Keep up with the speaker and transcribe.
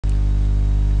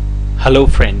Hello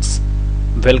friends,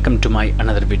 welcome to my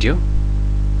another video.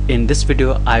 In this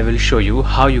video I will show you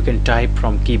how you can type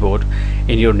from keyboard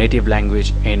in your native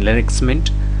language in Linux Mint.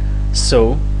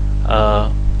 So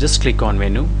just click on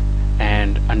menu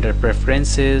and under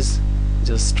preferences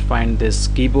just find this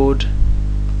keyboard,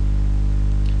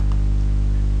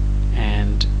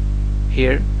 and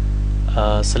here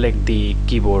select the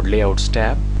keyboard layouts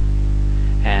tab,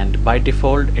 and by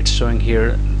default it's showing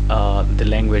here the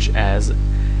language as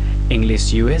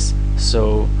English US.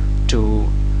 So to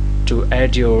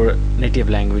add your native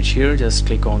language here, just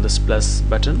click on this plus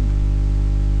button,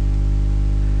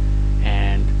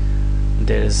 and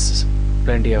there's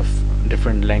plenty of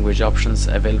different language options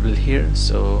available here.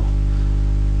 So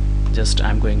just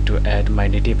I'm going to add my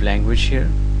native language here.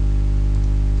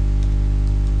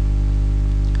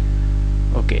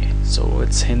 Okay, so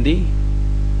it's Hindi,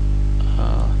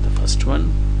 the first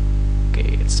one.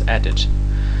 Okay, it's added.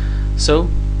 So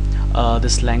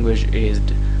this language is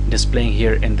displaying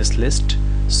here in this list.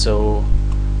 So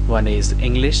one is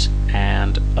English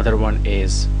and other one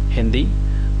is Hindi,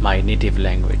 my native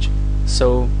language.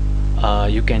 So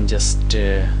you can just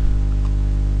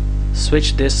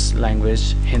switch this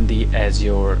language Hindi as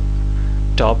your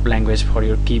top language for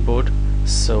your keyboard.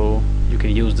 So you can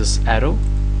use this arrow.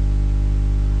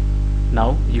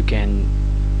 Now you can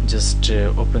just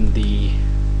open the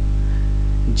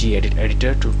gedit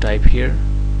editor to type here.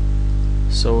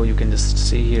 So you can just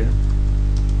see here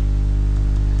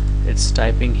it's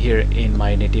typing here in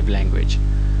my native language.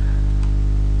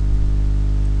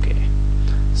 Okay,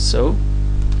 so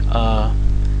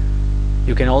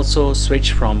you can also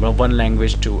switch from one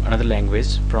language to another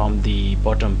language from the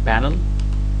bottom panel.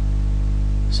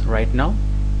 So right now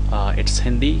it's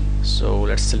Hindi, so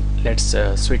let's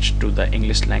switch to the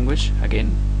English language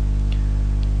again.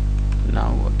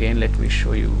 Now again let me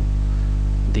show you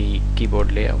the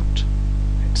keyboard layout.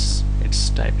 It's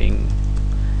typing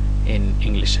in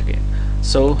English again.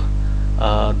 So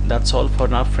that's all for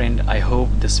now, friend. I hope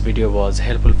this video was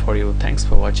helpful for you. Thanks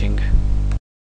for watching.